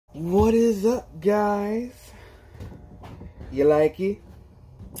What is up, guys? You like it?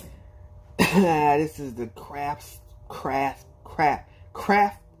 This is the Craftsman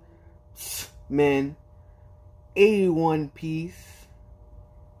 81 piece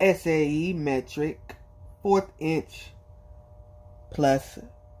SAE metric 4th inch plus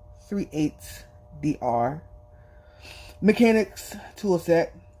 3/8 DR mechanics tool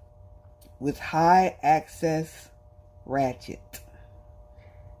set with high access ratchet.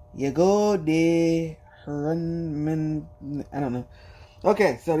 You go there, I don't know.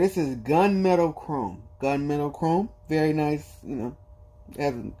 Okay, so this is gunmetal chrome. Gunmetal chrome, very nice. You know,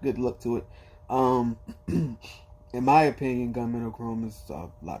 has a good look to it. In my opinion, gunmetal chrome is a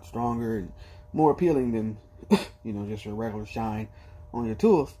lot stronger and more appealing than you know, just your regular shine on your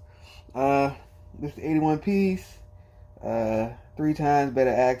tools. This 81 piece, 3 times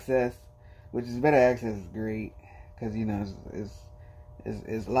better access, which is better access is great because you know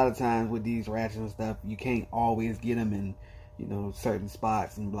it's a lot of times with these ratchets and stuff, you can't always get them in, you know, certain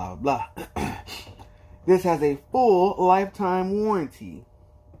spots and blah, blah, blah. This has a full lifetime warranty.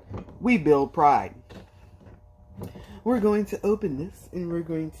 We build pride. We're going to open this and we're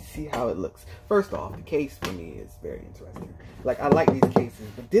going to see how it looks. First off, the case for me is very interesting. Like, I like these cases,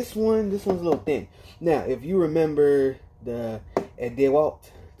 but this one's a little thin. Now, if you remember the DeWalt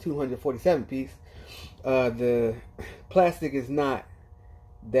 247 piece, the plastic is not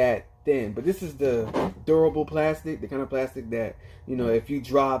that thin, but this is the durable plastic, the kind of plastic that, you know, if you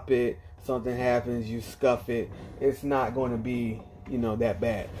drop it, something happens, you scuff it, it's not going to be, you know, that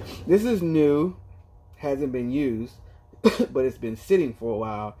bad. This is new, hasn't been used, but it's been sitting for a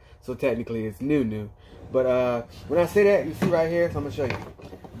while, so technically it's new. But when I say that, you see right here, so I'm gonna show you.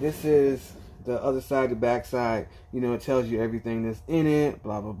 This is the other side, the back side. You know, it tells you everything that's in it,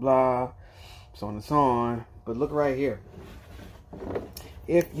 blah blah blah, so on and so on. But look right here.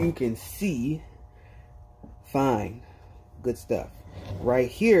 If you can see, fine, good stuff. Right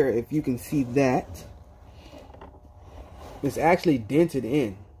here, if you can see that, it's actually dented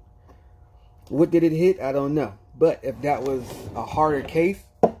in. What did it hit? I don't know. But if that was a harder case,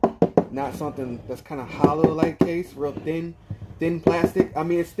 not something that's kind of hollow like case, real thin plastic, I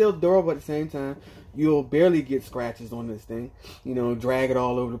mean, it's still durable at the same time. You'll barely get scratches on this thing. You know, drag it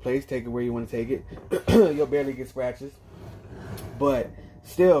all over the place, take it where you want to take it. You'll barely get scratches. But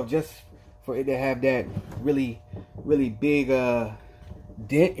still, just for it to have that really big dent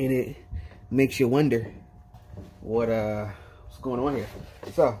in it makes you wonder what's going on here.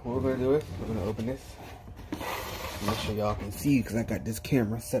 So what we're gonna do is we're gonna open this. Make sure y'all can see because I got this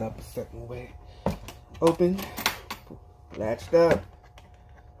camera set up a certain way. Open, latched up,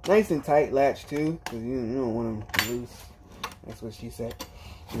 nice and tight latch too, because you don't want them loose. That's what she said.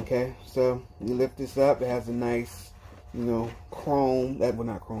 Okay, so you lift this up. It has a nice, you know, chrome, well,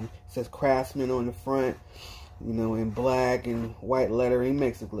 not chrome, it says Craftsman on the front, you know, in black and white lettering,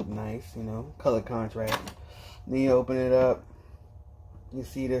 makes it look nice, you know, color contrast. Then you open it up, you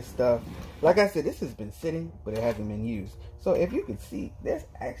see this stuff. Like I said, this has been sitting, but it hasn't been used. So if you can see, there's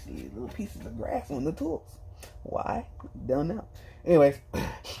actually little pieces of grass on the tools. Why? Don't know. Anyways,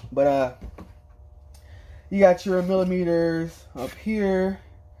 but you got your millimeters up here,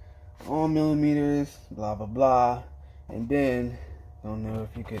 all millimeters, blah blah blah. And then, I don't know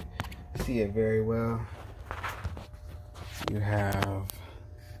if you could see it very well, you have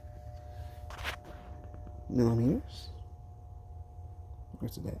millimeters.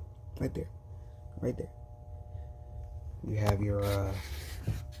 Where's it at? Right there. Right there. You have your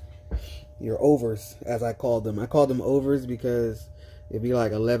overs, as I call them. I call them overs because it'd be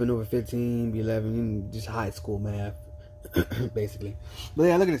like 11 over 15, be 11, just high school math, basically. But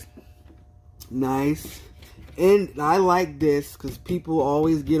yeah, look at this. Nice. And I like this because people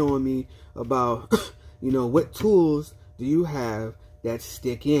always get on me about, you know, what tools do you have that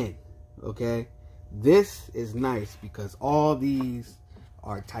stick in, okay? This is nice because all these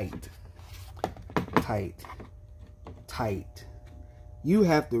are tight. You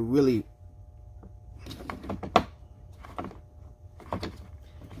have to really,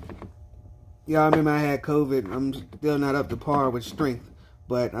 yeah, I remember I had COVID. I'm still not up to par with strength.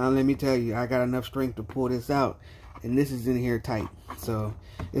 But let me tell you, I got enough strength to pull this out. And this is in here tight. So,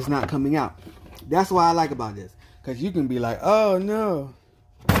 it's not coming out. That's what I like about this. Because you can be like, oh no.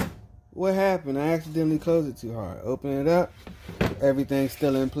 What happened? I accidentally closed it too hard. Open it up. Everything's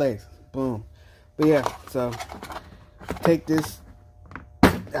still in place. Boom. But yeah, so take this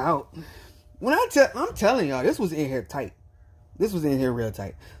out. When I'm telling y'all, this was in here tight. This was in here real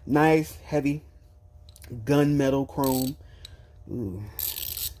tight. Nice, heavy, gunmetal chrome. Ooh.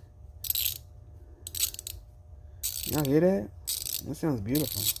 Y'all hear that? That sounds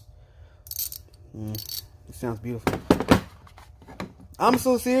beautiful. It sounds beautiful. I'm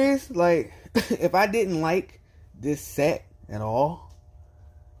so serious. Like, if I didn't like this set at all,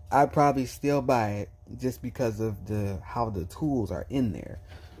 I'd probably still buy it just because of how the tools are in there,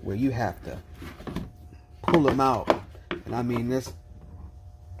 where you have to pull them out. And I mean, this.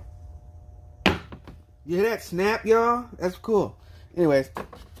 You hear that snap, y'all? That's cool. Anyways,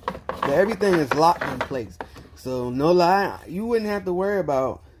 everything is locked in place. So, no lie, you wouldn't have to worry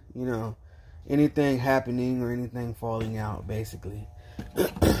about, you know, anything happening or anything falling out, basically.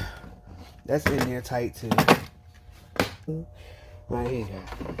 That's in there tight, too. Alright, here you go.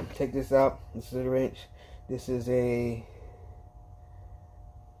 Take this out. This is a wrench. This is a...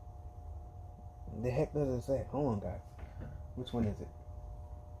 The heck does it say? Hold on, guys. Which one is it?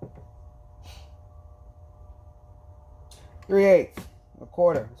 3/8, a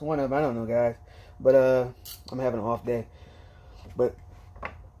quarter. It's one of them. I don't know, guys. But I'm having an off day. But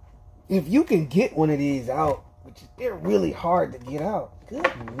if you can get one of these out, which they're really hard to get out.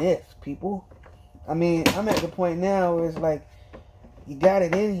 Goodness, people. I mean, I'm at the point now where it's like you got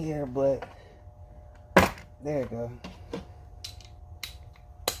it in here, but there you go.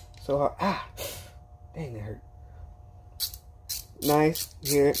 So hard. Ah, dang, that hurt. Nice.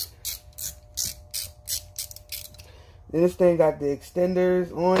 Here. Then this thing got the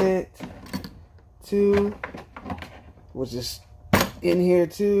extenders on it too, which is in here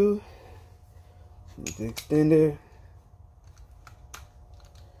too. The extender.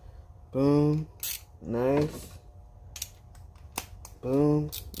 Boom. Nice. Boom.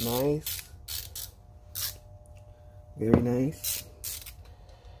 Nice. Very nice.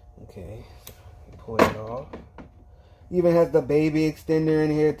 Okay. Pull it off. Even has the baby extender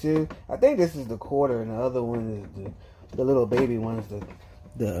in here too. I think this is the quarter, and the other one is the little baby one is the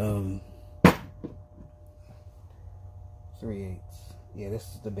 3/8. Yeah, this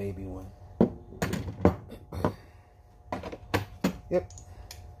is the baby one. Yep.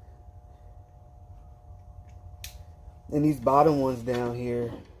 And these bottom ones down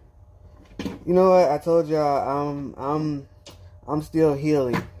here. You know what? I told y'all I'm still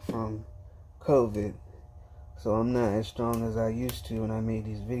healing from COVID. So I'm not as strong as I used to when I made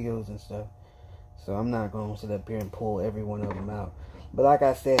these videos and stuff. So I'm not going to sit up here and pull every one of them out. But like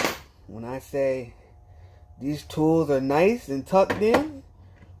I said, when I say these tools are nice and tucked in,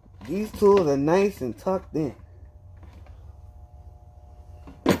 these tools are nice and tucked in.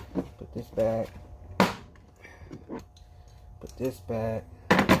 Put this back. Put this back.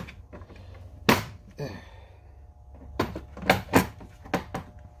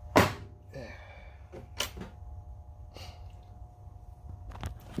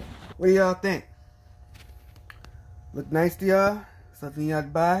 What do y'all think? Look nice to y'all? Something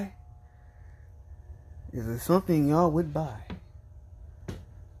y'all'd buy? Is it something y'all would buy?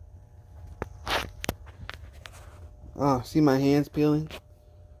 Oh, see my hands peeling?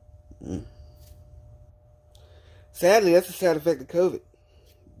 Sadly, that's a side effect of COVID.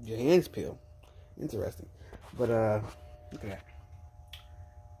 Your hands peel. Interesting. But, look at that.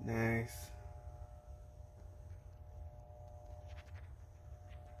 Nice.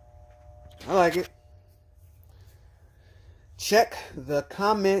 I like it. Check the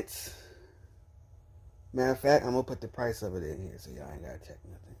comments. Matter of fact, I'm going to put the price of it in here so y'all ain't got to check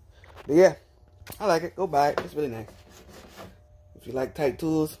nothing. But yeah, I like it. Go buy it. It's really nice. If you like tight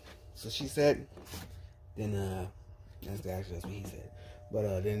tools, so she said, then that's what he said.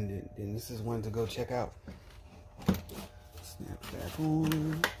 But then this is one to go check out. Snap back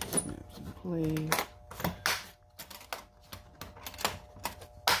on. Snaps in place.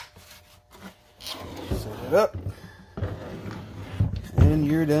 Set it up. And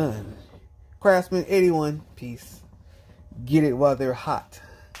you're done. Craftsman 81 piece. Get it while they're hot.